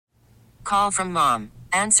call from mom.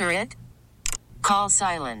 Answer it. Call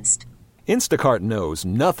silenced. Instacart knows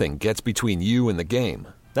nothing gets between you and the game.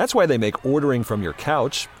 That's why they make ordering from your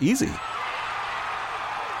couch easy.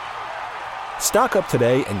 Stock up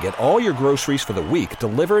today and get all your groceries for the week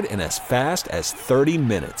delivered in as fast as 30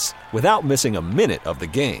 minutes without missing a minute of the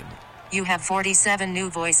game. You have 47 new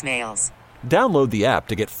voicemails. Download the app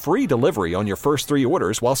to get free delivery on your first 3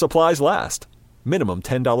 orders while supplies last. Minimum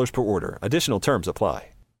 $10 per order. Additional terms apply.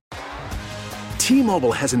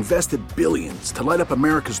 T-Mobile has invested billions to light up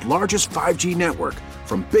America's largest 5G network,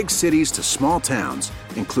 from big cities to small towns,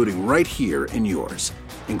 including right here in yours.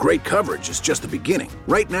 And great coverage is just the beginning.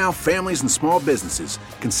 Right now, families and small businesses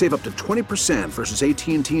can save up to 20% versus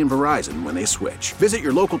AT&T and Verizon when they switch. Visit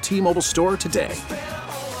your local T-Mobile store today.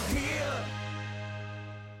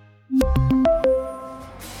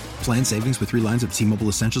 Plan savings with 3 lines of T-Mobile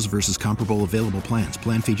Essentials versus comparable available plans.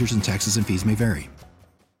 Plan features and taxes and fees may vary.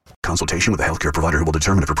 Consultation with a healthcare provider who will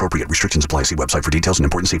determine if appropriate. Restrictions apply. See website for details and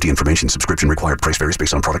important safety information. Subscription required. Price varies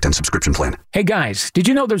based on product and subscription plan. Hey guys, did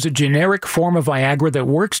you know there's a generic form of Viagra that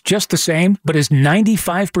works just the same, but is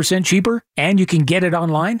 95% cheaper? And you can get it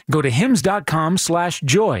online? Go to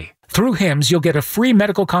hims.com/joy. Through Hims, you'll get a free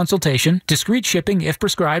medical consultation, discreet shipping if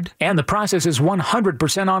prescribed, and the process is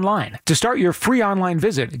 100% online. To start your free online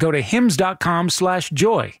visit, go to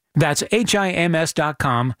hims.com/joy. That's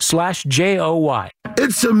HIMS.com/JOY.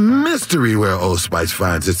 It's a mystery where Old Spice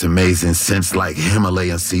finds its amazing scents like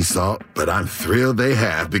Himalayan sea salt, but I'm thrilled they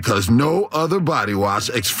have, because no other body wash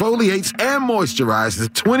exfoliates and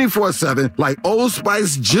moisturizes 24/7 like Old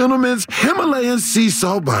Spice Gentleman's Himalayan Sea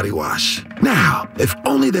Salt Body Wash. Now, if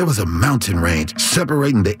only there was a mountain range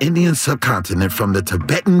separating the Indian subcontinent from the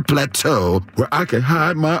Tibetan plateau where I could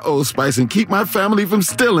hide my Old Spice and keep my family from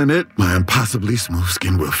stealing it, my impossibly smooth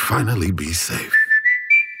skin will finally be safe.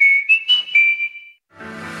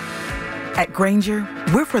 At Grainger,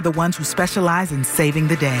 we're for the ones who specialize in saving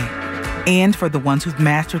the day, and for the ones who've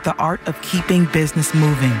mastered the art of keeping business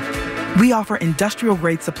moving. We offer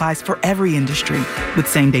industrial-grade supplies for every industry, with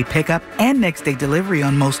same-day pickup and next-day delivery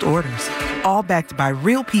on most orders, all backed by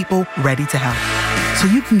real people ready to help. So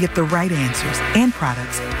you can get the right answers and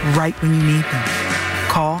products right when you need them.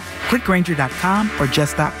 Call quickgrainger.com or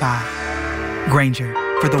just stop by. Grainger,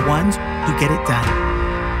 for the ones who get it done.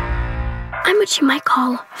 I'm what you might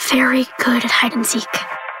call very good at hide and seek.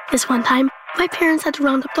 This one time, my parents had to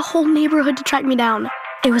round up the whole neighborhood to track me down.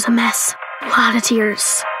 It was a mess. A lot of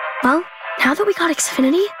tears. Well, now that we got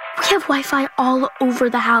Xfinity, we have Wi-Fi all over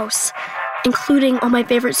the house, including all my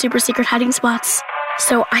favorite super secret hiding spots.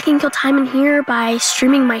 So I can kill time in here by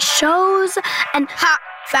streaming my shows and... Ha!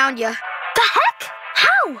 Found you. The heck?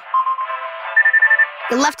 How?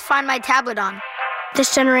 You left to find my tablet on.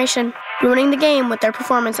 This generation, ruining the game with their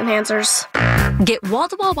performance enhancers. Get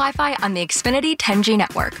wall-to-wall Wi-Fi on the Xfinity 10G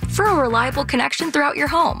network for a reliable connection throughout your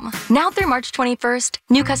home. Now through March 21st,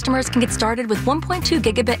 new customers can get started with 1.2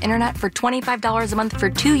 gigabit internet for $25 a month for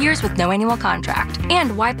 2 years with no annual contract. And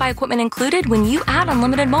Wi-Fi equipment included when you add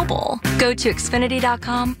unlimited mobile. Go to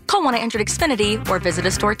Xfinity.com, call 1-800-XFINITY, or visit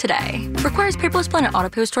a store today. Requires paperless plan and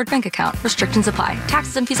auto-pay stored bank account. Restrictions apply.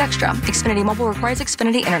 Taxes and fees extra. Xfinity Mobile requires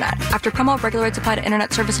Xfinity Internet. After promo, regular rates apply to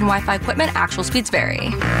internet service and Wi-Fi equipment. Actual speeds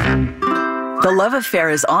vary. The love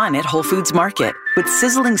affair is on at Whole Foods Market with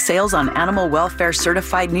sizzling sales on animal welfare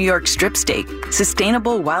certified New York strip steak,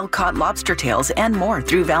 sustainable wild-caught lobster tails, and more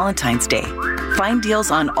through Valentine's Day. Find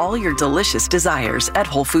deals on all your delicious desires at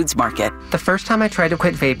Whole Foods Market. The first time I tried to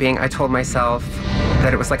quit vaping, I told myself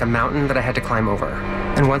that it was like a mountain that I had to climb over.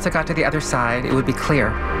 And once I got to the other side, it would be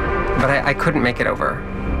clear. But I couldn't make it over.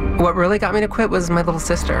 What really got me to quit was my little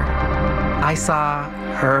sister. I saw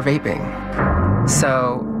her vaping.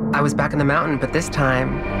 So I was back in the mountain, but this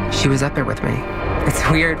time, she was up there with me. It's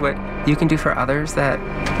weird what you can do for others that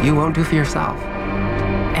you won't do for yourself.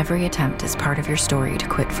 Every attempt is part of your story to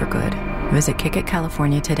quit for good. Visit Kick It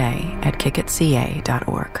California today at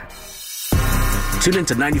kickitca.org. Tune in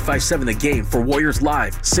to 95.7 The Game for Warriors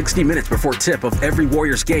Live, 60 minutes before tip of every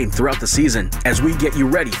Warriors game throughout the season, as we get you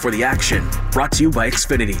ready for the action. Brought to you by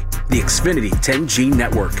Xfinity, the Xfinity 10G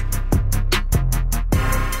network.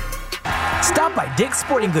 Stop by Dick's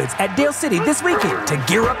Sporting Goods at Dale City this weekend to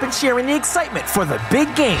gear up and share in the excitement for the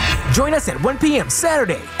big game. Join us at 1 p.m.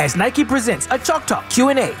 Saturday as Nike presents a Chalk Talk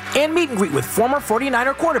Q&A and meet and greet with former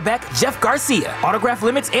 49er quarterback Jeff Garcia. Autograph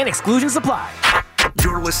limits and exclusions apply.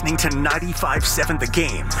 You're listening to 95.7 The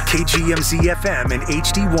Game, KGMZ-FM and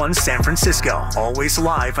HD1 San Francisco. Always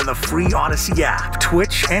live on the free Odyssey app,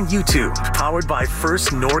 Twitch, and YouTube. Powered by First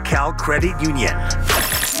NorCal Credit Union.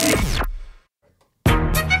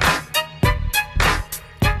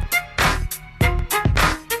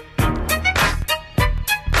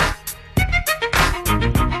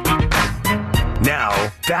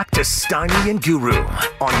 back to Steiny and Guru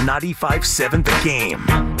on 95.7 The Game.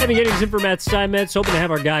 And getting in for Matt Steinmetz, hoping to have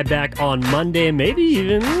our guy back on Monday, maybe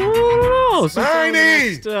even, I don't know.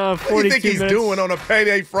 Steiny! What do you think he's minutes. doing on a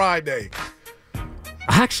payday Friday?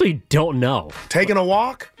 I actually don't know. Taking a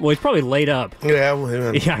walk? Well, he's probably laid up. Yeah,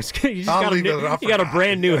 well, you got a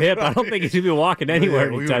brand new hip. I don't think he's going to be walking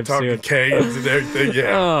anywhere anytime soon. We were talking Canes and everything,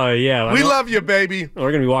 yeah. Oh, yeah. We love you, baby.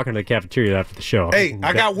 We're going to be walking to the cafeteria after the show. Hey,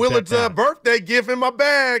 I got Willard's birthday gift in my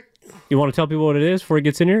bag. You want to tell people what it is before he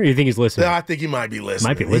gets in here? Or you think he's listening? No, I think he might be listening.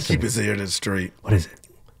 Might be listening. He keep his ear to the street. What is it?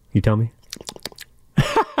 You tell me.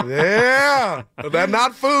 Yeah, that's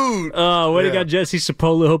not food. What do you got, Jesse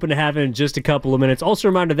Sapolu? Hoping to have it in just a couple of minutes. Also,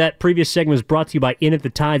 a reminder that previous segment was brought to you by In at the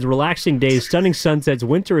Tides. Relaxing days, stunning sunsets.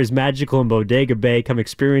 Winter is magical in Bodega Bay. Come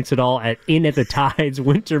experience it all at In at the Tides.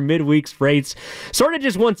 Winter midweeks rates start at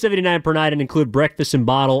just $179 per night and include breakfast and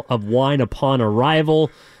bottle of wine upon arrival.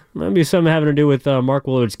 Maybe something having to do with Mark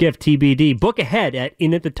Willard's gift, TBD. Book ahead at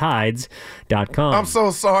inatthetides.com. I'm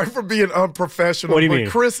so sorry for being unprofessional. What do you mean?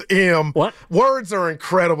 Chris M. What? Words are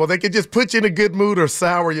incredible. They can just put you in a good mood or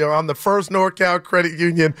sour you on the First NorCal Credit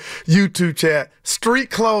Union YouTube chat. Street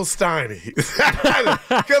clothes Steiny.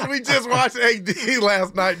 Because we just watched AD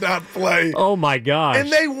last night not play. Oh, my gosh.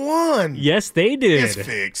 And they won. Yes, they did. It's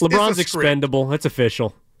fixed. LeBron's expendable. That's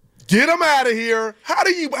official. Get them out of here.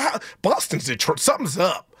 Boston's Detroit. Something's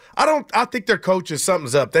up. I think their coaches,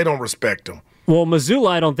 something's up. They don't respect them. Well, Mazzulla,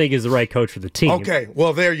 I don't think is the right coach for the team. Okay,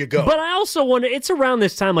 well, there you go. But I also wonder, it's around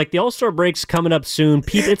this time, like the All-Star break's coming up soon.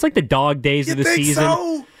 It's like the dog days of the season.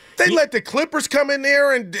 So? They let the Clippers come in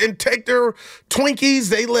there and take their Twinkies.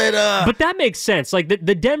 They let But that makes sense. Like the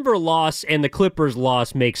Denver loss and the Clippers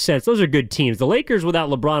loss makes sense. Those are good teams. The Lakers without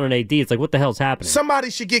LeBron and AD, it's like, what the hell's happening?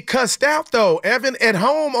 Somebody should get cussed out, though, Evan, at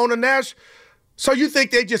home on a national. So you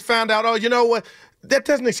think they just found out, oh, you know what? That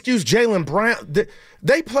doesn't excuse Jaylen Brown.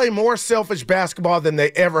 They play more selfish basketball than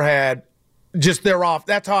they ever had. Just they're off.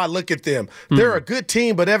 That's how I look at them. They're a good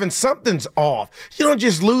team, but Evan, something's off. You don't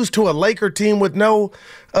just lose to a Laker team with no.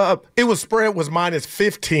 Spread was minus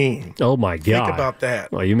 15. Oh my God! Think about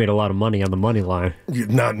that. Well, you made a lot of money on the money line.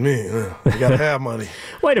 Not me. You gotta have money.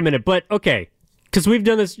 Wait a minute, but okay, because we've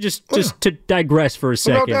done this just to digress for a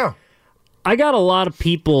second. No. I got a lot of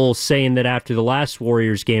people saying that after the last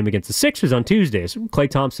Warriors game against the Sixers on Tuesdays, Klay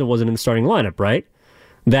Thompson wasn't in the starting lineup, right?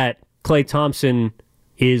 That Klay Thompson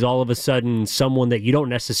is all of a sudden someone that you don't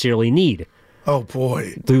necessarily need. Oh,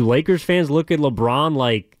 boy. Do Lakers fans look at LeBron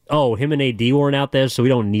like, oh, him and AD weren't out there, so we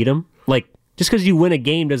don't need him? Like, just because you win a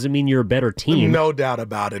game doesn't mean you're a better team. No doubt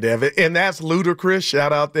about it, Evan. And that's ludicrous.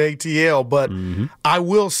 Shout out to ATL. But I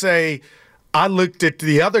will say, I looked at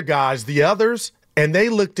the others, and they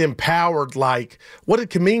looked empowered like, what did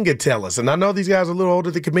Kuminga tell us? And I know these guys are a little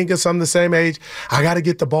older than Kuminga, some the same age. I got to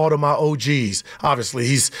get the ball to my OGs. Obviously,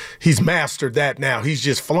 he's mastered that now. He's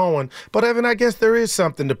just flowing. But, Evan, I guess there is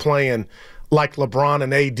something to playing like LeBron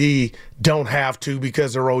and AD don't have to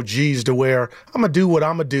because they're OGs to where I'm going to do what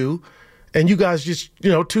I'm going to do. And you guys just,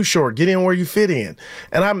 too short. Get in where you fit in.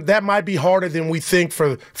 And that might be harder than we think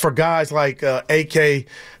for guys like AK, I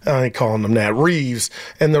ain't calling them that, Reeves,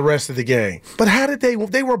 and the rest of the gang. But how did they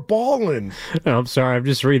were balling. Oh, I'm sorry. I'm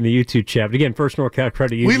just reading the YouTube chat. But again, First NorCal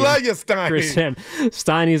Credit Union. We love you, Steiny. Chris M.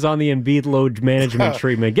 Steiny's on the Embiid load management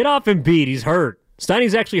treatment. Get off Embiid. He's hurt.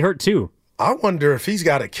 Steiny's actually hurt, too. I wonder if he's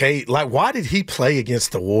got a case. Like, why did he play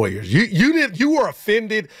against the Warriors? You were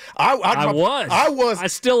offended. I was. I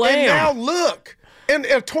still am. And now look, and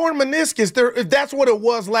a torn meniscus. That's what it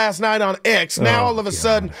was last night on X. Now all of a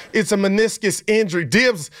sudden it's a meniscus injury.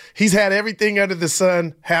 Dibbs, he's had everything under the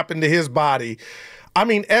sun happen to his body. I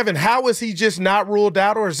mean, Evan, how is he just not ruled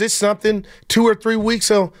out, or is this something 2 or 3 weeks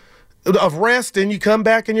of rest and you come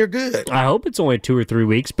back and you're good? I hope it's only 2 or 3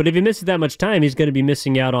 weeks, but if he misses that much time, he's going to be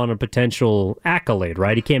missing out on a potential accolade,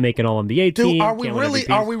 right? He can't make an All-NBA team.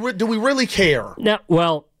 Do we really care? No,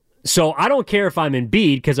 well, so I don't care if I'm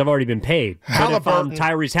Embiid because I've already been paid. But if I'm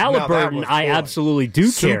Tyrese Halliburton, I absolutely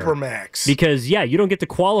do care. Supermax. Because, you don't get to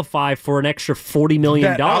qualify for an extra $40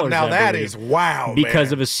 million. Now that is wow,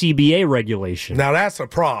 because of a CBA regulation. Now that's a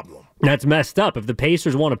problem. That's messed up. If the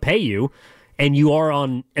Pacers want to pay you, and you are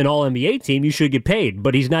on an All-NBA team, you should get paid.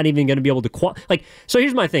 But he's not even going to be able to so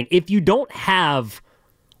here's my thing. If you don't have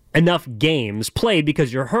enough games played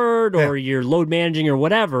because you're hurt or you're load managing or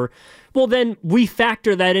whatever, well, then we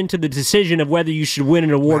factor that into the decision of whether you should win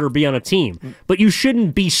an award or be on a team. But you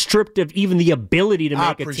shouldn't be stripped of even the ability to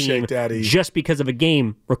make a team just because of a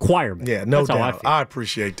game requirement. Yeah, no That's doubt. How I feel. I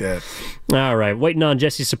appreciate that. All right. Waiting on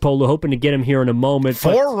Jesse Sapolu, hoping to get him here in a moment.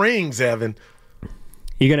 4 rings, Evan.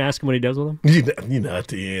 You going to ask him what he does with them? You know, at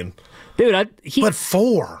the end. Dude, but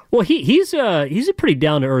 4. Well, he's a pretty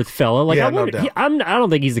down-to-earth fella. Like, Yeah, no doubt. I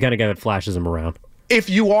don't think he's the kind of guy that flashes him around.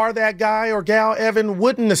 If you are that guy or gal, Evan,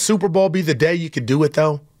 wouldn't the Super Bowl be the day you could do it,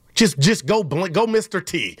 though? Just go Mr.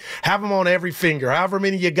 T. Have him on every finger, however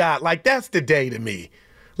many you got. Like, that's the day to me.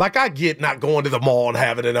 Like, I get not going to the mall and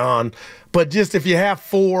having it on, but just if you have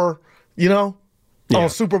 4, on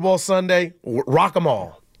Super Bowl Sunday, rock them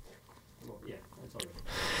all.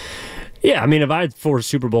 Yeah, I mean, if I had 4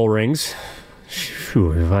 Super Bowl rings,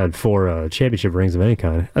 if I had 4 championship rings of any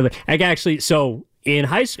kind, so in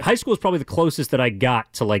high school is probably the closest that I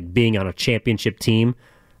got to like being on a championship team.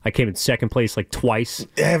 I came in second place like twice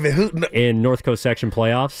in North Coast section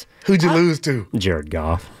playoffs. Who'd you lose to? Jared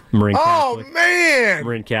Goff, Marin Catholic. Oh man,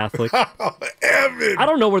 Marin Catholic. Evan. I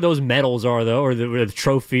don't know where those medals are though, or the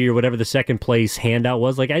trophy or whatever the second place handout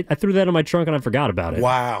was. Like I threw that in my trunk and I forgot about it.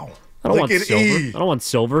 Wow. I don't want silver. I don't want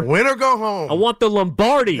silver. Win or go home. I want the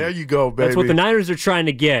Lombardi. There you go, baby. That's what the Niners are trying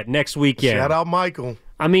to get next weekend. Shout out Michael.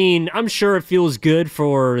 I mean, I'm sure it feels good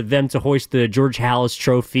for them to hoist the George Halas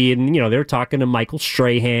trophy. And, they're talking to Michael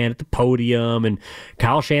Strahan at the podium. And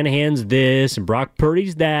Kyle Shanahan's this. And Brock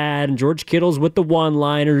Purdy's that. And George Kittle's with the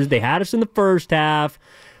one-liners. They had us in the first half.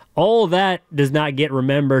 All of that does not get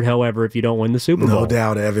remembered, however, if you don't win the Super Bowl. No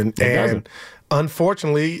doubt, Evan. And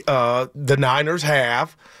unfortunately, the Niners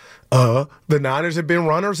have. The Niners have been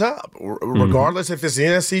runners-up, regardless if it's the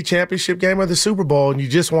NFC Championship game or the Super Bowl, and you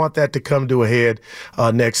just want that to come to a head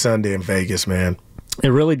next Sunday in Vegas, man. It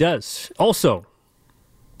really does. Also,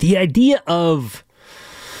 the idea of,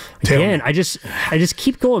 again, I just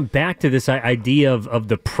keep going back to this idea of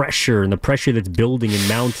the pressure and the pressure that's building and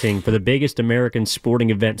mounting for the biggest American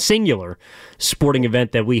sporting event, singular sporting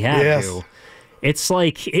event that we have. Yes. It's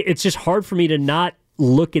like, it's just hard for me to not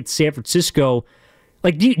look at San Francisco.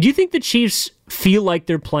 Like, do you think the Chiefs feel like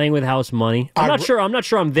they're playing with house money? I'm not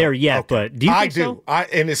sure I'm there yet, but do you think so?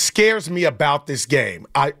 And it scares me about this game.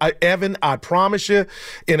 Evan, I promise you,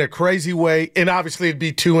 in a crazy way, and obviously it'd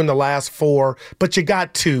be 2 in the last 4, but you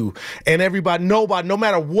got 2. And nobody, no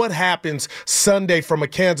matter what happens Sunday from a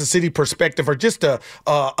Kansas City perspective or just a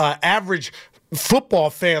average football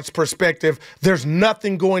fans' perspective, there's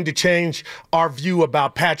nothing going to change our view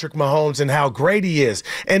about Patrick Mahomes and how great he is.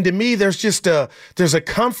 And to me, there's a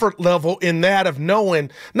comfort level in that of knowing,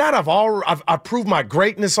 I've proved my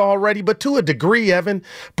greatness already, but to a degree, Evan.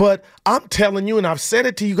 But I'm telling you, and I've said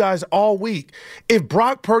it to you guys all week, if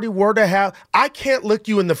Brock Purdy were to have, I can't look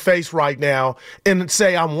you in the face right now and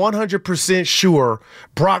say I'm 100% sure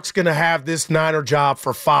Brock's going to have this Niner job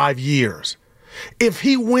for 5 years. If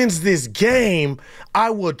he wins this game, I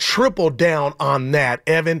will triple down on that,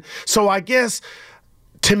 Evan. So I guess,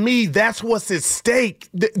 to me, that's what's at stake.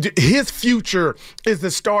 His future is the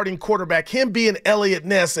starting quarterback, him being Elliott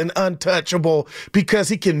Ness and untouchable because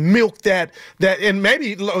he can milk that, and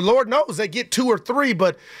maybe, Lord knows, they get 2 or 3,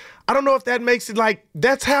 but I don't know if that makes it like,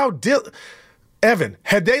 that's how, Evan,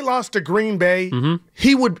 had they lost to Green Bay,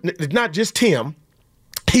 he would, not just him,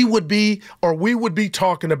 he would be, or we would be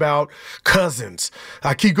talking about Cousins.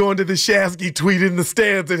 I keep going to the Shasky tweet in the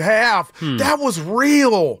stands at half. That was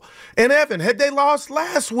real. And Evan, had they lost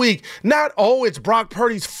last week, it's Brock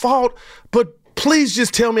Purdy's fault, but please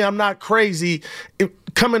just tell me I'm not crazy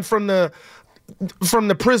coming from the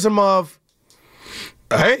prism of,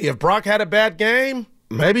 hey, if Brock had a bad game,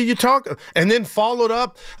 maybe you talk, and then followed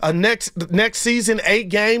up next season 8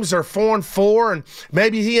 games or 4-4, and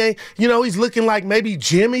maybe he ain't. He's looking like maybe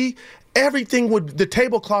Jimmy. The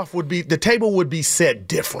table would be set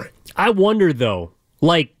different. I wonder though,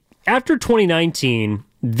 like after 2019,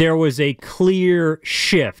 there was a clear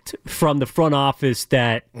shift from the front office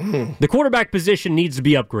that the quarterback position needs to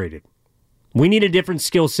be upgraded. We need a different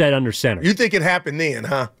skill set under center. You think it happened then,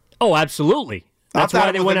 huh? Oh, absolutely. That's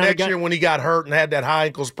why they went out next year when he got hurt and had that high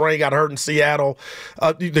ankle sprain, got hurt in Seattle,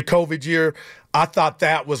 the COVID year. I thought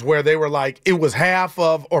that was where they were like, it was half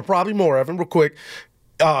of, or probably more, Evan, real quick,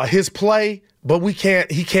 his play, but he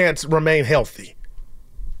can't remain healthy.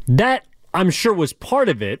 That, I'm sure, was part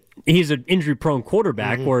of it. He's an injury-prone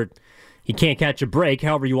quarterback where he can't catch a break,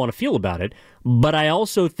 however you want to feel about it. But I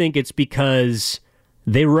also think it's because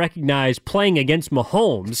they recognize playing against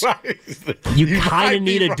Mahomes, you kind of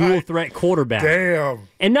need a dual-threat quarterback. Damn.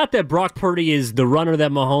 And not that Brock Purdy is the runner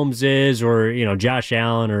that Mahomes is, or Josh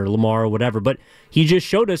Allen or Lamar or whatever, but he just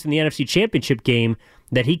showed us in the NFC Championship game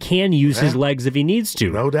that he can use his legs if he needs to.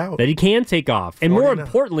 No doubt. That he can take off. And more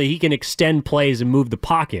importantly, he can extend plays and move the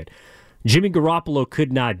pocket. Jimmy Garoppolo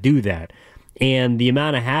could not do that. And the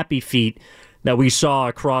amount of happy feet that we saw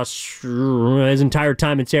across his entire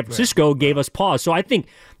time in San Francisco gave us pause. So I think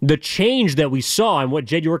the change that we saw and what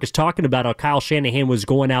Jed York is talking about, how Kyle Shanahan was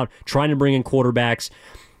going out trying to bring in quarterbacks.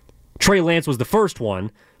 Trey Lance was the first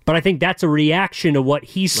one, but I think that's a reaction to what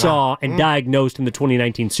he saw and diagnosed in the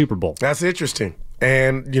 2019 Super Bowl. That's interesting.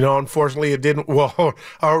 And, unfortunately it didn't,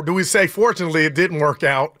 or do we say fortunately it didn't work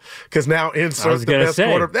out because now inserts the best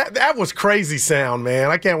quarterback. That was crazy sound,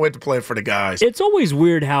 man. I can't wait to play it for the guys. It's always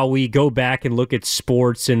weird how we go back and look at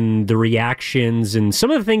sports and the reactions and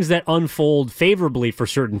some of the things that unfold favorably for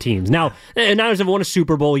certain teams. Now, the Niners haven't won a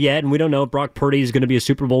Super Bowl yet, and we don't know if Brock Purdy is going to be a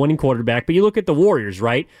Super Bowl winning quarterback, but you look at the Warriors,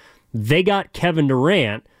 right? They got Kevin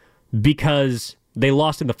Durant because they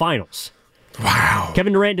lost in the finals. Wow.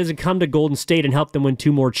 Kevin Durant doesn't come to Golden State and help them win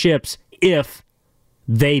 2 more chips if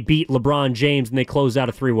they beat LeBron James and they close out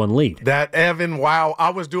a 3-1 lead. That, Evan, wow. I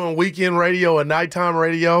was doing weekend radio and nighttime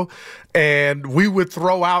radio, and we would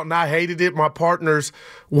throw out, and I hated it. My partners,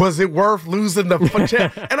 was it worth losing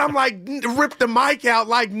the and I'm like, rip the mic out,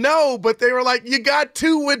 like, no. But they were like, you got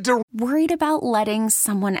 2 with Durant. Worried about letting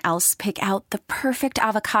someone else pick out the perfect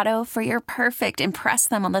avocado for your perfect impress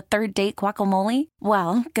them on the 3rd date guacamole?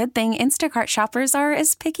 Well, good thing Instacart shoppers are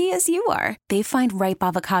as picky as you are. They find ripe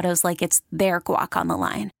avocados like it's their guac on the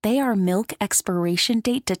line. They are milk expiration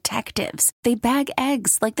date detectives. They bag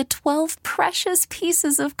eggs like the 12 precious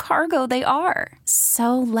pieces of cargo they are.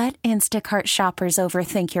 So let Instacart shoppers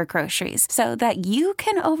overthink your groceries so that you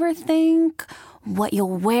can overthink what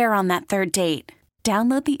you'll wear on that 3rd date.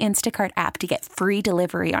 Download the Instacart app to get free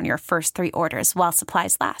delivery on your first 3 orders while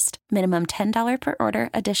supplies last. Minimum $10 per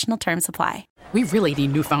order. Additional terms apply. We really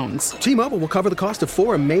need new phones. T-Mobile will cover the cost of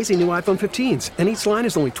 4 amazing new iPhone 15s, and each line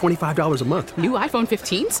is only $25 a month. New iPhone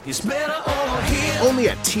 15s? It's better over here. Only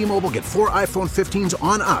at T-Mobile, get 4 iPhone 15s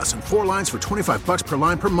on us and 4 lines for $25 per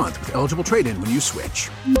line per month with eligible trade-in when you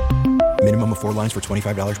switch. Minimum of 4 lines for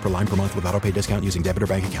 $25 per line per month with autopay discount using debit or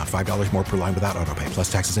bank account. $5 more per line without autopay,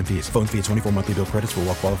 plus taxes and fees. Phone fee at 24 monthly bill credits for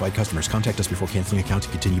well-qualified customers. Contact us before canceling account to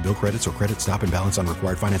continue bill credits or credit stop and balance on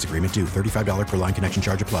required finance agreement due. $35 per line connection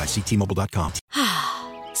charge applies. See T-Mobile.com.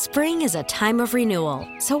 Spring is a time of renewal,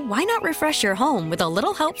 so why not refresh your home with a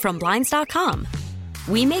little help from Blinds.com?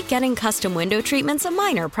 We make getting custom window treatments a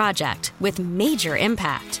minor project with major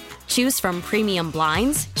impact. Choose from premium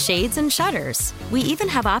blinds, shades, and shutters. We even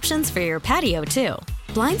have options for your patio, too.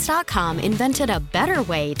 Blinds.com invented a better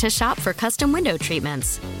way to shop for custom window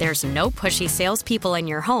treatments. There's no pushy salespeople in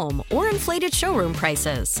your home or inflated showroom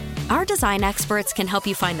prices. Our design experts can help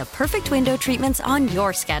you find the perfect window treatments on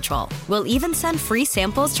your schedule. We'll even send free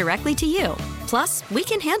samples directly to you. Plus, we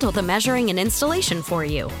can handle the measuring and installation for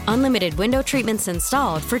you. Unlimited window treatments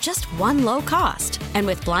installed for just one low cost. And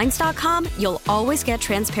with Blinds.com, you'll always get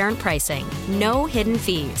transparent pricing. No hidden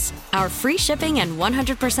fees. Our free shipping and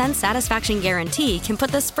 100% satisfaction guarantee can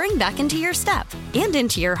put the spring back into your step and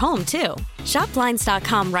into your home, too. Shop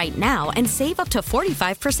Blinds.com right now and save up to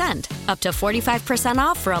 45%. Up to 45%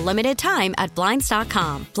 off for a limited time at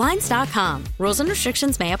Blinds.com. Blinds.com. Rules and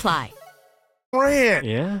restrictions may apply.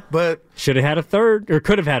 Yeah. But should have had a third, or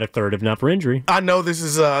could have had a third if not for injury. I know this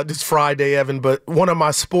is this Friday, Evan, but one of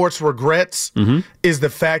my sports regrets is the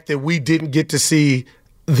fact that we didn't get to see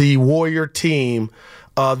the Warrior team,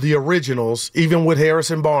 the originals, even with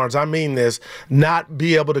Harrison Barnes, I mean this, not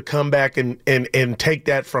be able to come back and take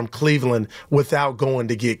that from Cleveland without going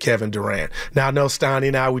to get Kevin Durant. Now, I know Steiny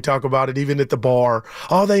and I, we talk about it even at the bar.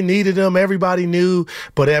 Oh, they needed him. Everybody knew.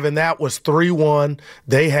 But, Evan, that was 3-1.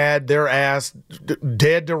 They had their ass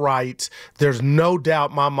dead to rights. There's no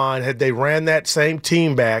doubt in my mind, had they ran that same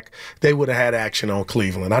team back, they would have had action on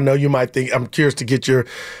Cleveland. I know you might think, I'm curious to get your,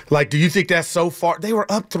 do you think that's so far? They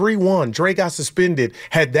were up 3-1. Dre got suspended.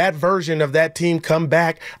 Had that version of that team come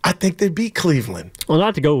back, I think they beat Cleveland. Well,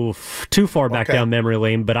 not to go too far back down memory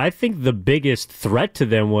lane, but I think the biggest threat to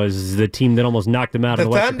them was the team that almost knocked them out in the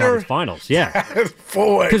Western Conference Finals. Yeah.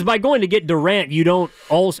 Boy. Because by going to get Durant, you don't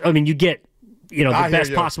also, you get the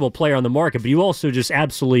best possible player on the market, but you also just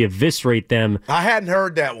absolutely eviscerate them. I hadn't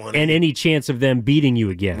heard that one. And any chance of them beating you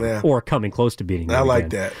again or coming close to beating you again. I like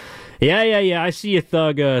that. Yeah. I see a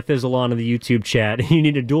thug thizzle on in the YouTube chat. You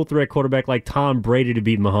need a dual-threat quarterback like Tom Brady to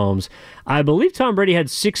beat Mahomes. I believe Tom Brady had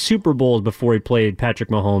 6 Super Bowls before he played Patrick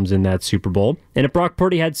Mahomes in that Super Bowl. And if Brock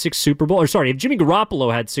Purdy had 6 Super Bowls, if Jimmy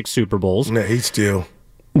Garoppolo had 6 Super Bowls,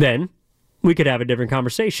 then we could have a different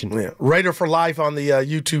conversation. Yeah. Raider for Life on the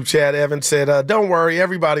YouTube chat, Evan, said, don't worry,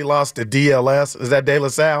 everybody lost to DLS. Is that De La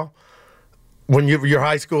Salle? When your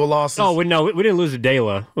high school losses? Oh, no, we didn't lose to De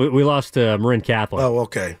La. We lost to Marin Catholic. Oh,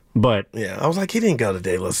 okay. But yeah, I was like, he didn't go to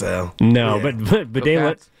De La Salle. No, but De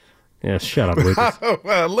La. Yeah, shut up, Lucas.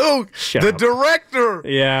 Luke, the director.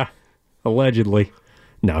 Yeah. Allegedly.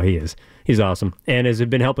 No, he is. He's awesome and has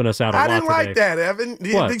been helping us out a lot today. I didn't like that, Evan.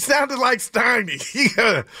 What? He sounded like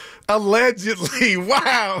Steiny. Allegedly.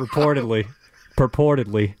 Wow.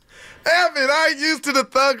 Purportedly. Evan, I ain't used to the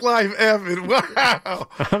thug life, Evan. Wow.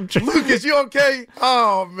 Lucas, you okay?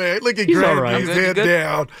 Oh, man. Look at Grant. His head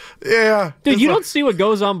down. Yeah. Dude, you don't see what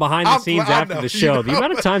goes on behind the scenes after the show. The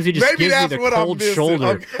amount of times he just gives me the cold shoulder.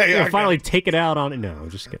 Okay, finally take it out on it. No,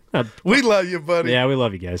 just kidding. We love you, buddy. Yeah, we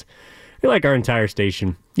love you guys. We like our entire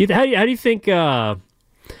station. How do you think... it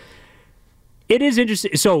is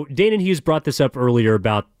interesting. So, Dana Hughes brought this up earlier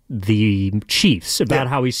about the Chiefs, about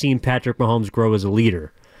how he's seen Patrick Mahomes grow as a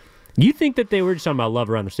leader. You think that they were just talking about love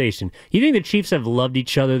around the station. You think the Chiefs have loved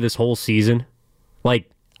each other this whole season? Like,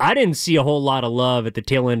 I didn't see a whole lot of love at the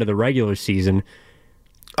tail end of the regular season.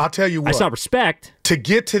 I'll tell you what. I saw respect. To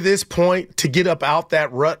get to this point, to get up out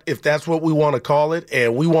that rut, if that's what we want to call it,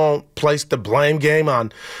 and we won't place the blame game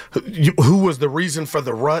on who was the reason for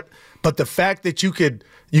the rut, but the fact that you could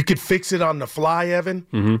fix it on the fly,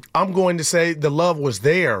 Evan, I'm going to say the love was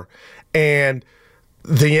there. And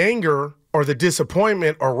the anger or the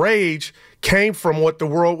disappointment or rage came from what the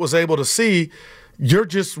world was able to see.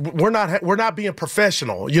 We're not being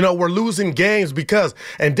professional. We're losing games because,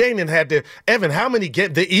 and Danian had to, Evan,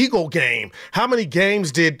 the Eagle game, how many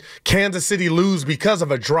games did Kansas City lose because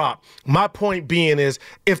of a drop? My point being is,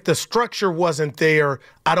 if the structure wasn't there,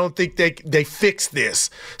 I don't think they fixed this.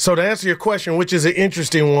 So to answer your question, which is an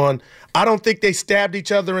interesting one, I don't think they stabbed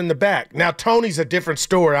each other in the back. Now, Tony's a different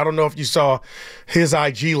story. I don't know if you saw his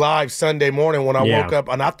IG Live Sunday morning when I woke up,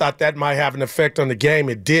 and I thought that might have an effect on the game.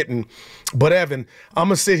 It didn't. But, Evan, I'm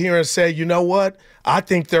going to sit here and say, you know what? I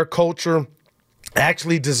think their culture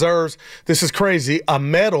actually deserves, this is crazy, a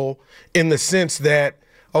medal in the sense that,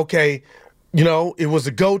 okay, it was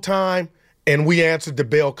a go time, and we answered the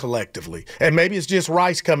bell collectively. And maybe it's just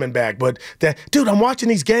Rice coming back. But, dude, I'm watching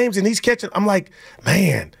these games, and he's catching, I'm like,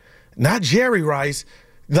 man, not Jerry Rice.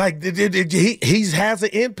 Like, he has an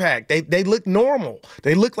impact. They look normal.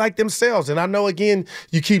 They look like themselves. And I know, again,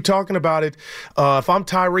 you keep talking about it. If I'm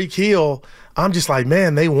Tyreek Hill, I'm just like,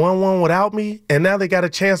 man, they won one without me, and now they got a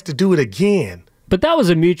chance to do it again. But that was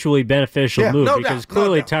a mutually beneficial move because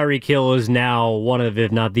clearly no Tyreek Hill is now one of,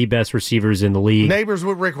 if not the best receivers in the league. Neighbors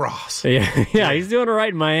with Rick Ross. Yeah, he's doing all right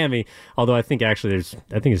in Miami. Although I think actually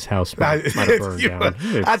his house might have burned down.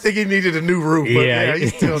 I think he needed a new roof. But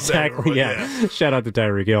he's still exactly. Yeah. Shout out to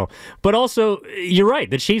Tyreek Hill. But also, you're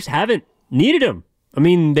right. The Chiefs haven't needed him. I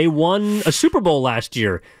mean, they won a Super Bowl last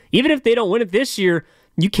year. Even if they don't win it this year,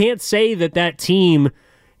 you can't say that team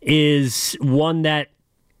is one that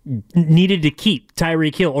needed to keep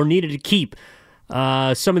Tyreek Hill or needed to keep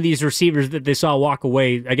some of these receivers that they saw walk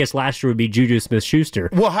away. I guess last year would be Juju Smith-Schuster.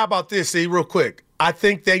 Well, how about this, real quick? I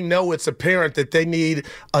think they know it's apparent that they need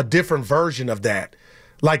a different version of that.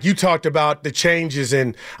 Like you talked about the changes,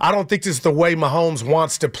 and I don't think this is the way Mahomes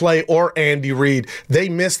wants to play or Andy Reid. They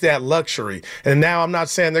missed that luxury. And now I'm not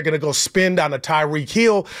saying they're going to go spend on a Tyreek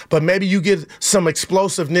Hill, but maybe you get some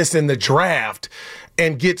explosiveness in the draft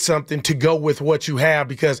and get something to go with what you have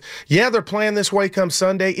because, they're playing this way come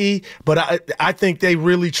Sunday, but I think they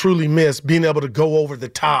really, truly miss being able to go over the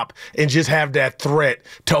top and just have that threat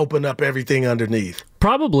to open up everything underneath.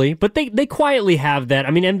 Probably, but they quietly have that.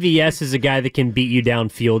 I mean, MVS is a guy that can beat you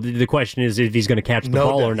downfield. The question is if he's going to catch the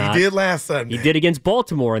ball or not. He did last Sunday. He did against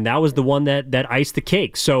Baltimore, and that was the one that iced the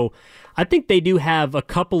cake. So I think they do have a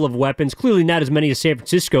couple of weapons, clearly not as many as San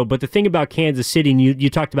Francisco, but the thing about Kansas City, and you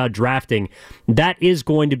talked about drafting, that is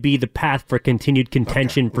going to be the path for continued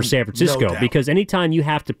contention for San Francisco, because anytime you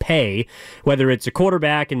have to pay, whether it's a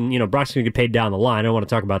quarterback, and Brock's going to get paid down the line, I don't want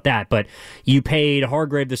to talk about that, but you paid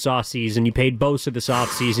Hargrave this offseason, you paid Bosa this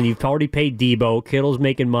offseason, you've already paid Debo, Kittle's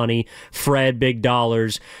making money, Fred, big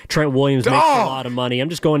dollars, Trent Williams makes a lot of money. I'm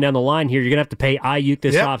just going down the line here. You're going to have to pay Ayuk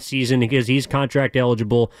this offseason because he's contract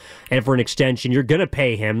eligible, and for an extension, you're going to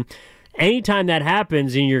pay him. Anytime that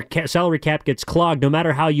happens and your salary cap gets clogged, no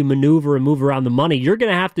matter how you maneuver and move around the money, you're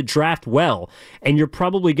going to have to draft well, and you're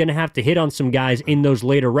probably going to have to hit on some guys in those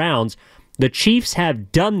later rounds. The Chiefs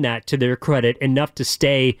have done that to their credit enough to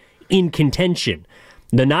stay in contention.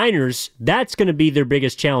 The Niners, that's going to be their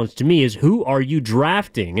biggest challenge to me is who are you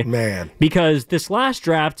drafting? Man. Because this last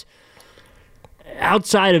draft,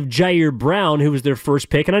 outside of Jair Brown, who was their first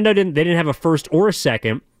pick, and I know they didn't have a first or a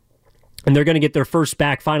second, and they're going to get their first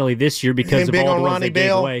back finally this year because of all the ones they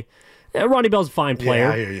gave away. Yeah, Ronnie Bell's a fine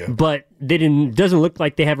player, I hear you. But doesn't look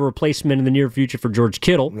like they have a replacement in the near future for George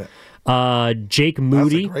Kittle. Jake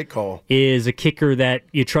Moody That's a great call. Is a kicker that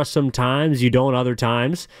you trust sometimes, you don't other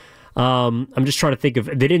times. I'm just trying to think of,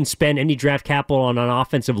 they didn't spend any draft capital on an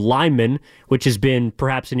offensive lineman, which has been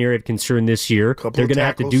perhaps an area of concern this year. They're going to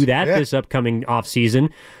have to do that this upcoming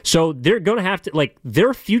offseason. So they're going to have to,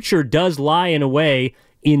 their future does lie in a way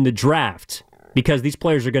in the draft because these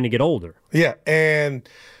players are going to get older. Yeah, and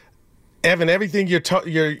Evan, everything you're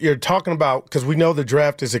talking about, because we know the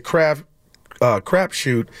draft is a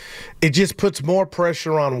crapshoot, it just puts more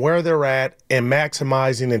pressure on where they're at and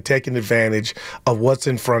maximizing and taking advantage of what's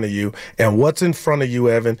in front of you. And what's in front of you,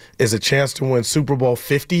 Evan, is a chance to win Super Bowl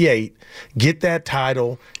 58, get that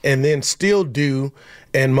title, and then still do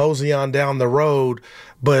and mosey on down the road.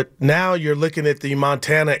 But now you're looking at the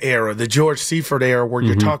Montana era, the George Seifert era, where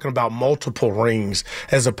you're talking about multiple rings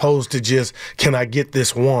as opposed to just, can I get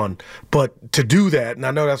this one? But to do that, and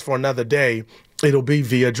I know that's for another day, it'll be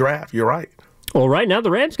via draft. You're right. Well, right now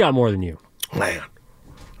the Rams got more than you. Man.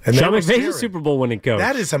 And Sean McVay's a Super Bowl winning coach.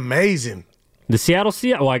 That is amazing. The Seattle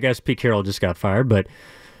Seahawks, well, I guess Pete Carroll just got fired, but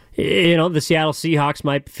the Seattle Seahawks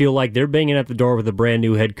might feel like they're banging at the door with a brand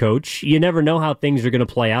new head coach. You never know how things are going to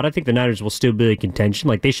play out. I think the Niners will still be in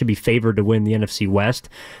contention. They should be favored to win the NFC West.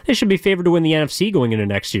 They should be favored to win the NFC going into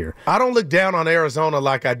next year. I don't look down on Arizona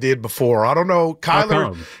like I did before. I don't know.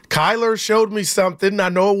 Kyler showed me something. I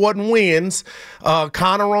know it wasn't wins.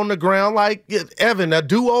 Connor on the ground. Evan, a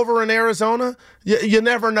do-over in Arizona? You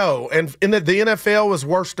never know. And in the NFL was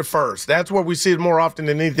worst to first. That's where we see it more often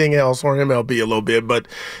than anything else, or MLB a little bit. But,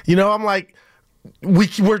 I'm like,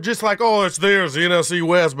 we're just like, oh, it's theirs, the NFC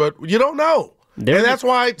West. But you don't know. And that's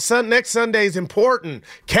why next Sunday is important.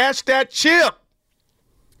 Cash that chip.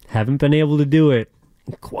 Haven't been able to do it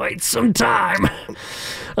in quite some time.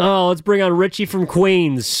 Oh, let's bring on Richie from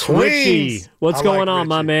Queens. Richie, what's going on,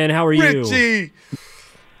 my man? How are you? Richie.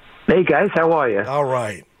 Hey, guys. How are you? All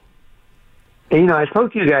right. I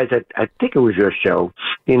spoke to you guys I think it was your show.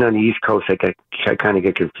 On the East Coast, I kind of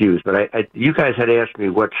get confused. But you guys had asked me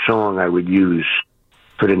what song I would use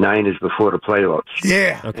for the Niners before the playoffs.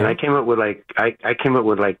 Yeah. Okay. And I came up with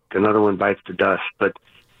Another One Bites the Dust. But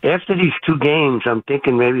after these two games, I'm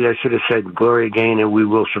thinking maybe I should have said Gloria Gaynor, We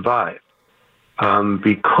Will Survive.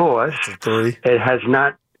 Because it has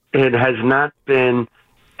not been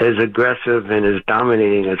as aggressive and as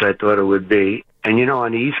dominating as I thought it would be. And,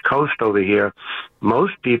 on the East Coast over here,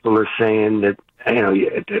 most people are saying that,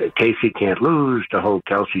 Casey can't lose, the whole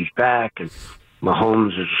Kelsey's back, and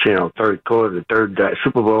Mahomes is, third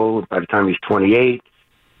Super Bowl by the time he's 28.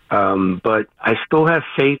 But I still have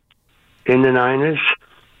faith in the Niners.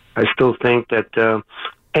 I still think that,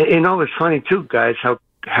 it's funny too, guys,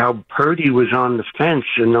 how Purdy was on the fence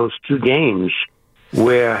in those two games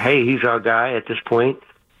where, hey, he's our guy at this point,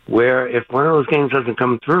 where if one of those games doesn't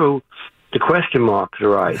come through, the question marks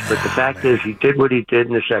arise. But the fact is, he did what he did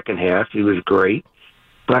in the second half. He was great.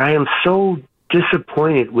 But I am so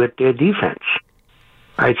disappointed with their defense.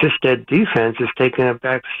 Their defense is taking a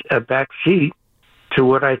back seat to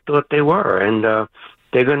what I thought they were. And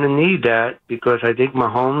they're going to need that because I think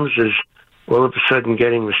Mahomes is all of a sudden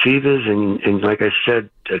getting receivers. And like I said,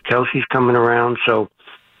 Kelsey's coming around. So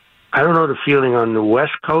I don't know the feeling on the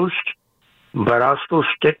West Coast, but I'll still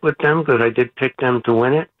stick with them because I did pick them to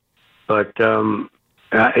win it. But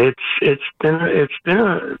it's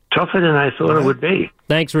been tougher than I thought it would be.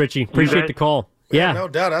 Thanks, Richie. Appreciate the call. Yeah, no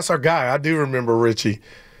doubt. That's our guy. I do remember Richie.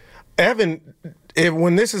 Evan,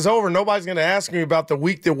 when this is over, nobody's going to ask me about the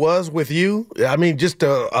week that was with you. I mean, just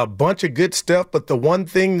a bunch of good stuff. But the one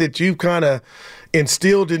thing that you kind of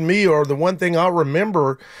instilled in me, or the one thing I'll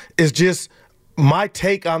remember, is just my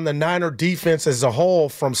take on the Niner defense as a whole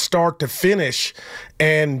from start to finish.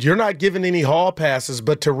 And you're not giving any hall passes,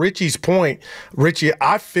 but to Richie's point, Richie,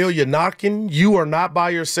 I feel you knocking. You are not by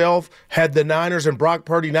yourself. Had the Niners and Brock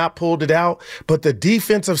Purdy not pulled it out, but the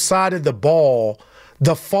defensive side of the ball,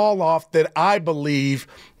 the fall off that I believe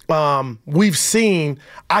we've seen,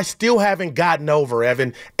 I still haven't gotten over,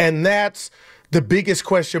 Evan. And that's the biggest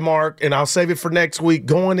question mark, and I'll save it for next week,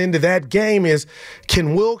 going into that game is,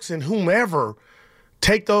 can Wilkes and whomever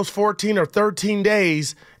take those 14 or 13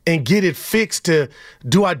 days and get it fixed to,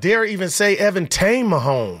 do I dare even say, Evan, tame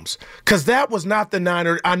Mahomes? Because that was not the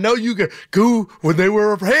Niners. I know you could go when they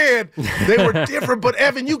were ahead. They were different. But,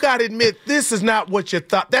 Evan, you got to admit, this is not what you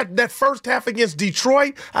thought. That first half against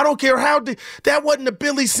Detroit, I don't care how, that wasn't the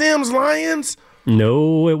Billy Sims Lions.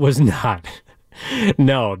 No, it was not.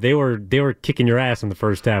 No, they were kicking your ass in the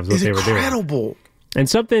first half. It's incredible. And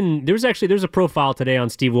there's a profile today on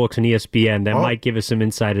Steve Wilkes and ESPN that might give us some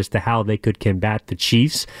insight as to how they could combat the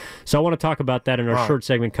Chiefs. So I want to talk about that in our short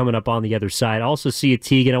segment coming up on the other side. Also see a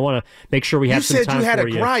Teague, and I want to make sure we have some time for you. You said you had a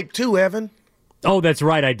gripe too, Evan. Oh, that's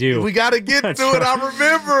right, I do. We got to get to it. I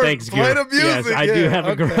remember. Thanks, Play Gil. the music. Yes, I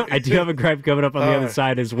do have a gripe coming up on the other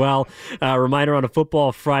side as well. Reminder on a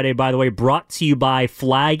Football Friday, by the way, brought to you by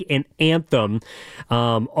Flag and Anthem.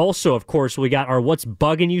 Also, of course, we got our What's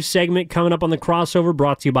Bugging You segment coming up on the crossover,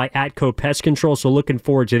 brought to you by Atco Pest Control. So looking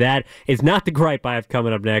forward to that. It's not the gripe I have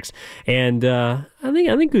coming up next, and I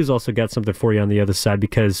think who's also got something for you on the other side,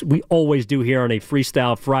 because we always do here on a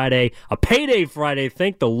Freestyle Friday, a Payday Friday.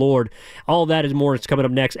 Thank the Lord. All that is more. It's coming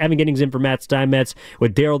up next. Evan Giddings in for Matt Steinmetz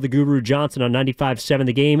with Daryl the Guru Johnson on 95.7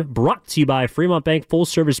 The Game. Brought to you by Fremont Bank, full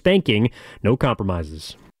service banking, no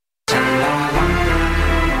compromises.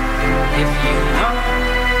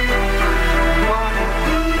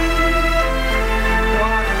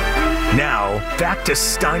 Now, back to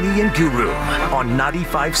Steiny and Guru on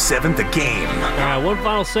 95.7 The Game. All right, one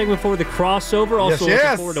final segment for the crossover. Also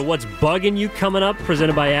looking forward to What's Bugging You coming up,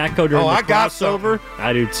 presented by Atco during the crossover.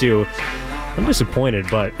 I do too. I'm disappointed,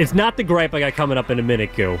 but it's not the gripe I got coming up in a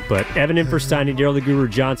minute ago. But Evan in for Steiny, Daryl the Guru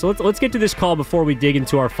Johnson. Let's get to this call before we dig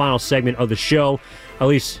into our final segment of the show, at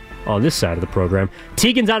least on this side of the program.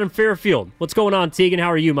 Tegan's out in Fairfield. What's going on, Tegan?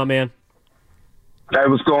 How are you, my man? Hey,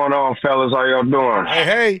 what's going on, fellas? How y'all doing?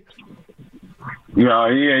 Hey.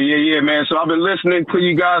 Yeah, man. So I've been listening to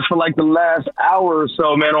you guys for like the last hour or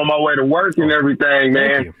so, man, on my way to work and everything,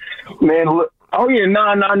 man. Man, look. Oh, yeah,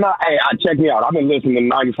 no. Hey, check me out. I've been listening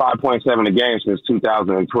to 95.7 The Game since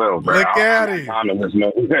 2012, bro. Look at it. I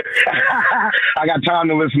got time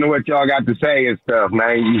to listen to what y'all got to say and stuff,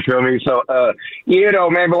 man. You feel me? So,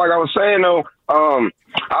 man, but like I was saying, though,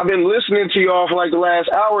 I've been listening to y'all for like the last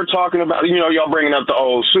hour talking about, y'all bringing up the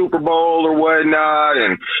old Super Bowl or whatnot,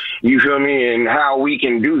 and you feel me, and how we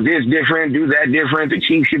can do this different, do that different. The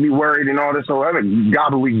Chiefs should be worried and all this other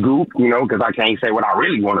gobbledygook, because I can't say what I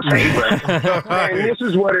really want to say. But man, this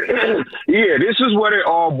is what it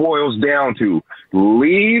all boils down to.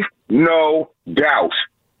 Leave no doubt.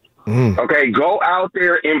 Okay, go out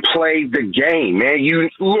there and play the game, man. You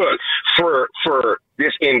look for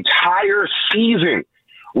this entire season.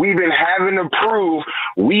 We've been having to prove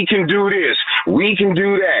we can do this, we can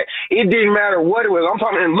do that. It didn't matter what it was. I'm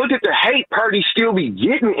talking, and look at the hate Purdy still be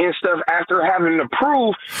getting and stuff after having to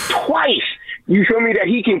prove twice. You feel me? That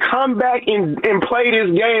he can come back and play this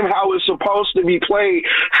game how it's supposed to be played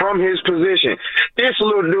from his position. This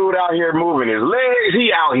little dude out here moving his legs.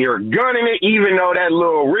 He out here gunning it, even though that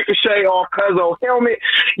little ricochet off Cuzzo helmet,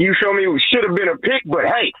 you feel me, should have been a pick. But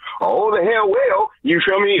hey, oh the hell well, you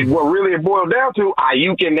feel me? What really it boiled down to,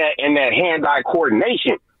 Ayuk and that hand-eye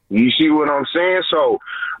coordination. You see what I'm saying? So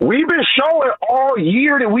we've been showing all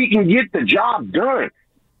year that we can get the job done.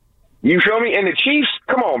 You feel me? And the Chiefs,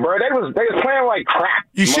 come on, bro. They was playing like crap.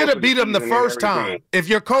 You should have beat them the first time. If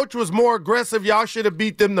your coach was more aggressive, y'all should have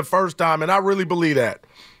beat them the first time, and I really believe that.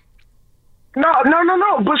 No.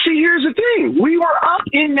 But see, here's the thing. We were up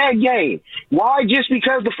in that game. Why? Just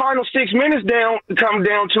because the final 6 minutes come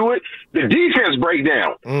down to it, the defense break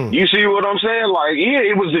down. You see what I'm saying? Like, yeah,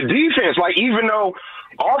 it was the defense. Like, even though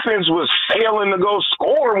offense was failing to go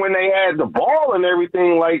score when they had the ball and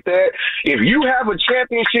everything like that, if you have a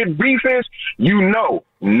championship defense,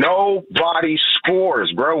 nobody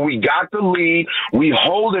scores, bro. We got the lead. We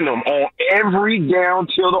holding them on every down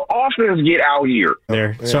till the offense get out here.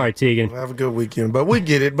 There. Yeah. Sorry, Tegan. Have a good weekend. But we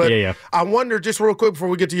get it. But I wonder, just real quick before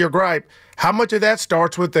we get to your gripe, how much of that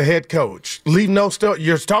starts with the head coach?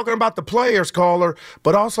 You're talking about the players, caller,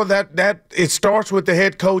 but also that it starts with the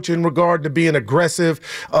head coach in regard to being aggressive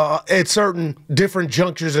at certain different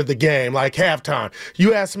junctures of the game, like halftime.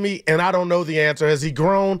 You ask me, and I don't know the answer. Has he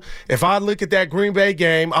grown? If I look at that Green Bay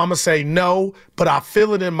game, I'm going to say no, but I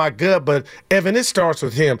feel it in my gut. But, Evan, it starts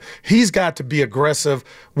with him. He's got to be aggressive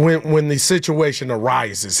when the situation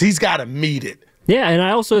arises. He's got to meet it. Yeah, and I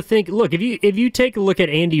also think, look, if you take a look at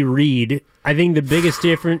Andy Reid, I think the biggest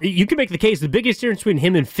difference, you can make the case, the biggest difference between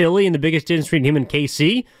him and Philly and the biggest difference between him and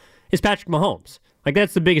KC is Patrick Mahomes. Like,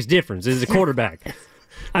 that's the biggest difference, is the quarterback.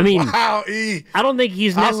 I mean, wow, E. I don't think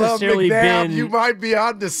he's necessarily been... You might be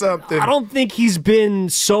onto something. I don't think he's been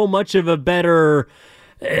so much of a better...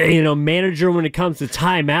 manager when it comes to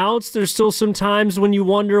timeouts. There's still some times when you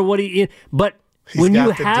wonder what but when you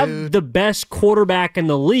have the best quarterback in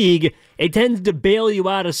the league, it tends to bail you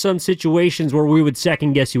out of some situations where we would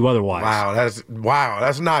second guess you otherwise.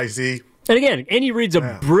 That's nice, E. And again, Andy Reid's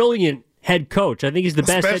a brilliant head coach. I think he's the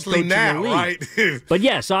best Especially head coach now, in the league. Right? But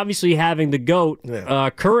yes, obviously having the GOAT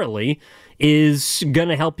currently is going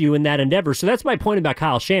to help you in that endeavor. So that's my point about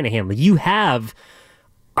Kyle Shanahan. Like, you have,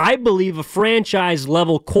 I believe, a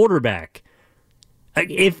franchise-level quarterback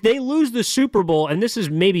If they lose the Super Bowl, and this is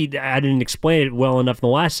maybe I didn't explain it well enough in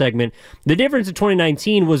the last segment, the difference in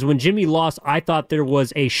 2019 was when Jimmy lost, I thought there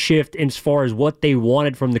was a shift as far as what they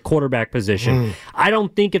wanted from the quarterback position. I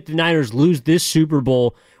don't think if the Niners lose this Super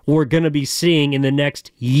Bowl, we're going to be seeing in the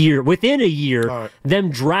next year, within a year, them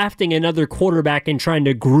drafting another quarterback and trying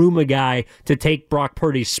to groom a guy to take Brock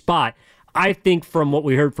Purdy's spot. I think from what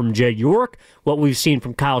we heard from Jed York, what we've seen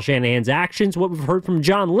from Kyle Shanahan's actions, what we've heard from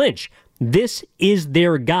John Lynch, this is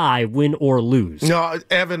their guy, win or lose. No,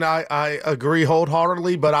 Evan, I agree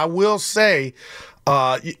wholeheartedly, but I will say,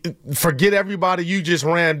 forget everybody you just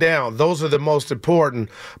ran down. Those are the most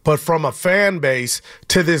important. But from a fan base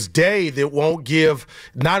to this day that won't give,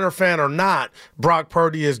 Niner fan or not, Brock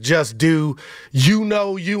Purdy is just due. You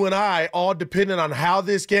and I, all dependent on how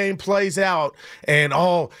this game plays out and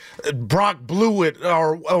Brock blew it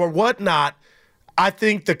or whatnot. I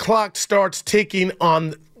think the clock starts ticking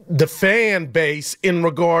on the fan base in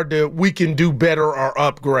regard to we can do better or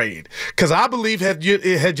upgrade. Because I believe had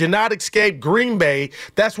you not escaped Green Bay,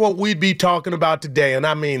 that's what we'd be talking about today, and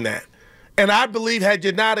I mean that. And I believe had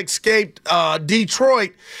you not escaped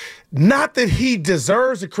Detroit, not that he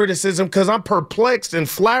deserves the criticism, because I'm perplexed and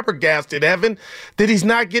flabbergasted, Evan, that he's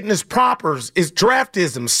not getting his propers, his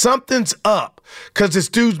draftism. Something's up, because this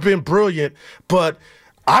dude's been brilliant, but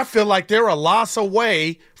I feel like they're a loss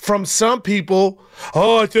away from some people.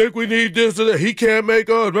 I think we need this or that. He can't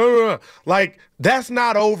make us. Like, that's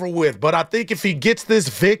not over with. But I think if he gets this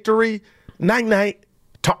victory, night-night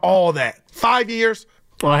to all that. 5 years.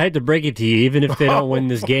 Well, I had to break it to you. Even if they don't win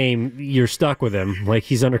this game, you're stuck with him. Like,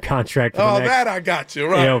 he's under contract for the next, that I got you.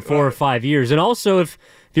 Right. 4 or 5 years. And also, if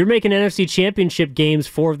you're making NFC Championship games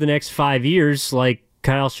 4 of the next 5 years, like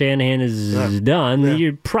Kyle Shanahan is done,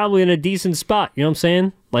 you're probably in a decent spot. You know what I'm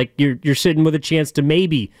saying? Like, you're sitting with a chance to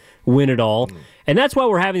maybe win it all. And that's why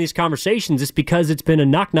we're having these conversations. It's because it's been a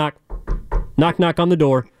knock-knock on the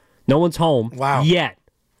door. No one's home yet.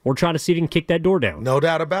 We're trying to see if we can kick that door down. No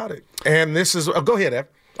doubt about it. And this is go ahead, Ev.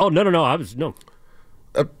 Oh, no.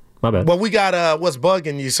 My bad. Well, we got what's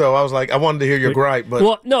bugging you, so I was like, I wanted to hear your gripe. But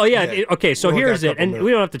okay, so here's it. And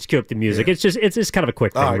we don't have to cue up the music. Yeah. It's just kind of a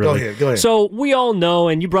quick thing, all right, really. Go ahead. So we all know,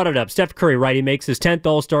 and you brought it up, Steph Curry, right? He makes his 10th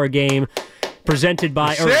All-Star game, elected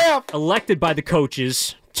by the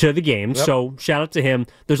coaches to the game. Yep. So shout out to him.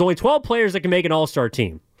 There's only 12 players that can make an All-Star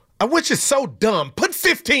team. Which is so dumb. Put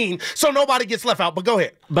 15 so nobody gets left out, but go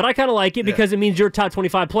ahead. But I kind of like it because it means you're a top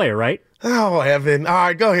 25 player, right? Oh, Evan. All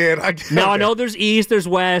right, go ahead. I know there's East, there's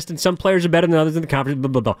West, and some players are better than others in the conference,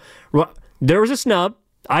 blah, blah, blah. There was a snub,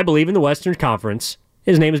 I believe, in the Western Conference.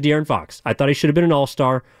 His name is De'Aaron Fox. I thought he should have been an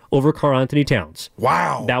All-Star over Karl-Anthony Towns.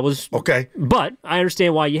 Wow. That was... Okay. But I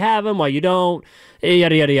understand why you have him, why you don't,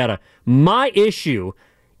 yada, yada, yada. My issue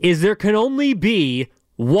is there can only be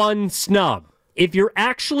one snub. If you're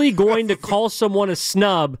actually going to call someone a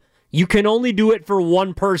snub, you can only do it for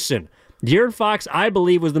one person. De'Aaron Fox, I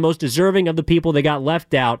believe, was the most deserving of the people that got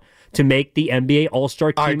left out to make the NBA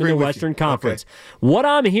All-Star team in the Western Conference. Okay. What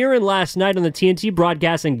I'm hearing last night on the TNT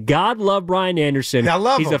broadcast, and God love Brian Anderson. I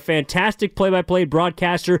love him. He's a fantastic play-by-play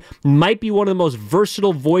broadcaster, might be one of the most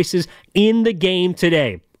versatile voices in the game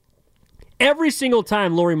today. Every single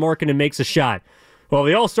time Lauri Markkanen makes a shot, well,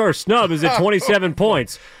 the All-Star snub is at 27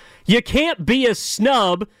 points. You can't be a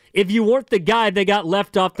snub if you weren't the guy that got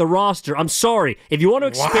left off the roster. I'm sorry. If you want to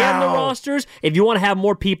expand the rosters, if you want to have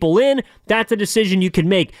more people in, that's a decision you can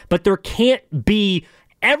make. But there can't be...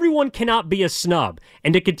 Everyone cannot be a snub.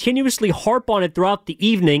 And to continuously harp on it throughout the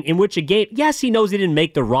evening in which a game... Yes, he knows he didn't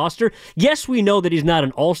make the roster. Yes, we know that he's not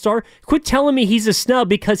an all-star. Quit telling me he's a snub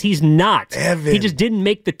because he's not. Evan. He just didn't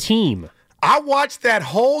make the team. I watched that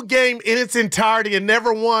whole game in its entirety and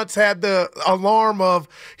never once had the alarm of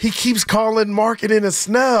he keeps calling Markkanen a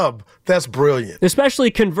snub. That's brilliant.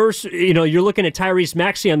 Especially you're looking at Tyrese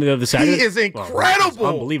Maxey on the other side. He is incredible.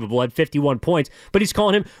 Unbelievable at 51 points. But he's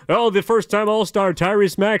calling him, the first-time All-Star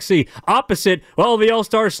Tyrese Maxey. Opposite, the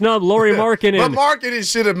All-Star snub, Lauri Markkanen. But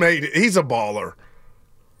Markkanen should have made it. He's a baller.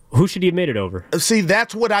 Who should he have made it over? See,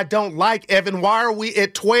 that's what I don't like, Evan. Why are we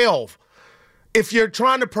at 12? If you're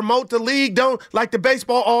trying to promote the league, don't like the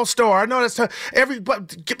baseball all-star. I know that's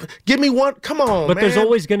everybody. Give me one. Come on, but man. There's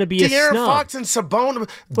always going to be a snub. De'Aaron Fox and Sabonis.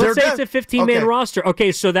 Let's say it's a 15-man roster.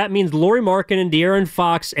 Okay, so that means Lauri Markkanen, De'Aaron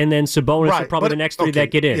Fox, and then Sabonis are probably the next three that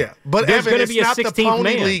get in. Yeah, but there's Evan, going to be a 16th not the Pony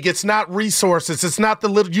man. League. It's not resources. It's not the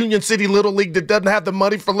little Union City Little League that doesn't have the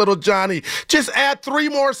money for little Johnny. Just add 3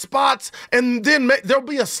 more spots, and then there'll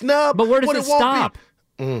be a snub. But where does it stop?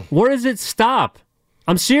 Where does it stop?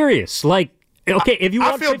 I'm serious. Like. Okay, if you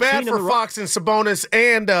want I feel bad for Fox and Sabonis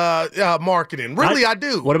and marketing. Really, I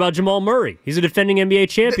do. What about Jamal Murray? He's a defending NBA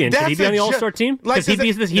champion. Should he be on the All-Star team? Because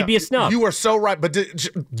he'd be a snub. You are so right, but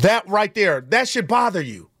that right there, that should bother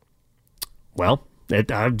you. Well,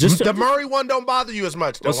 the Murray one don't bother you as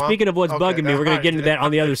much, though. Well, speaking of what's bugging me, we're going to get into that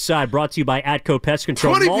on the other side. Brought to you by Atco Pest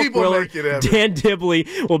Control. 20 people make it, Evan. Dan Dibley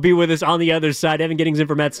will be with us on the other side. Evan Giddings in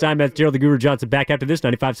for Matt Steinmetz, Gerald the Guru Johnson back after this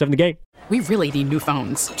 95.7 The Game. We really need new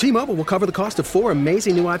phones. T-Mobile will cover the cost of 4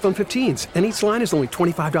 amazing new iPhone 15s, and each line is only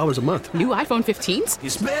 $25 a month. New iPhone 15s?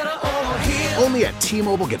 It's better over here. Only at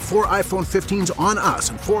T-Mobile, get 4 iPhone 15s on us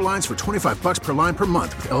and 4 lines for $25 per line per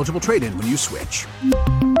month with eligible trade-in when you switch.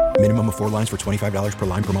 Minimum of 4 lines for $25 per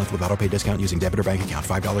line per month with auto pay discount using debit or bank account.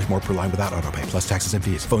 $5 more per line without auto pay, plus taxes and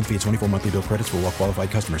fees. Phone fee at 24 monthly bill credits for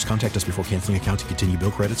well-qualified customers. Contact us before canceling account to continue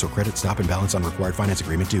bill credits or credit stop and balance on required finance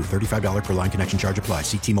agreement due. $35 per line connection charge applies.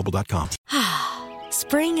 See T-Mobile.com.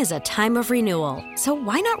 Spring is a time of renewal, so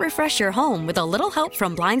why not refresh your home with a little help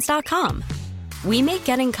from Blinds.com? We make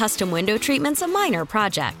getting custom window treatments a minor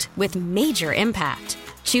project with major impact.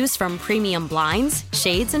 Choose from premium blinds,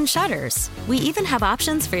 shades, and shutters. We even have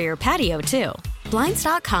options for your patio, too.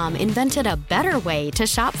 Blinds.com invented a better way to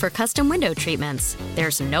shop for custom window treatments.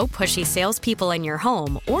 There's no pushy salespeople in your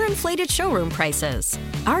home or inflated showroom prices.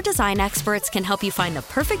 Our design experts can help you find the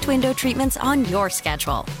perfect window treatments on your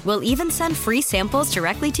schedule. We'll even send free samples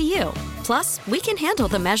directly to you. Plus, we can handle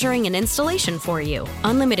the measuring and installation for you.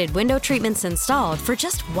 Unlimited window treatments installed for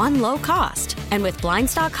just one low cost. And with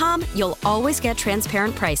Blinds.com, you'll always get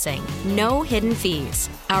transparent pricing. No hidden fees.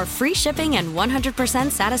 Our free shipping and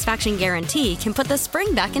 100% satisfaction guarantee can put the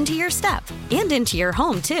spring back into your step and into your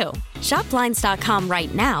home, too. Shop Blinds.com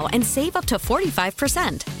right now and save up to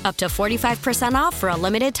 45%. Up to 45% off for a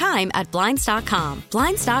limited time at Blinds.com.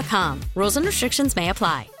 Blinds.com. Rules and restrictions may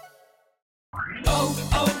apply.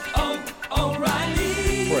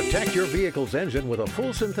 O'Reilly. Protect your vehicle's engine with a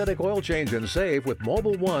full synthetic oil change and save with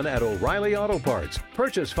Mobile One at O'Reilly Auto Parts.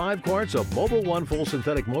 Purchase 5 quarts of Mobile One full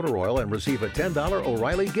synthetic motor oil and receive a $10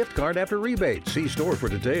 O'Reilly gift card after rebate. See store for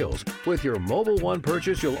details. With your Mobile One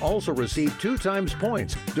purchase, you'll also receive 2 times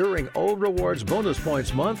points during O Rewards Bonus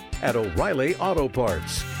Points Month at O'Reilly Auto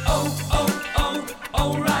Parts.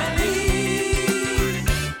 O'Reilly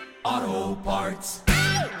Auto Parts.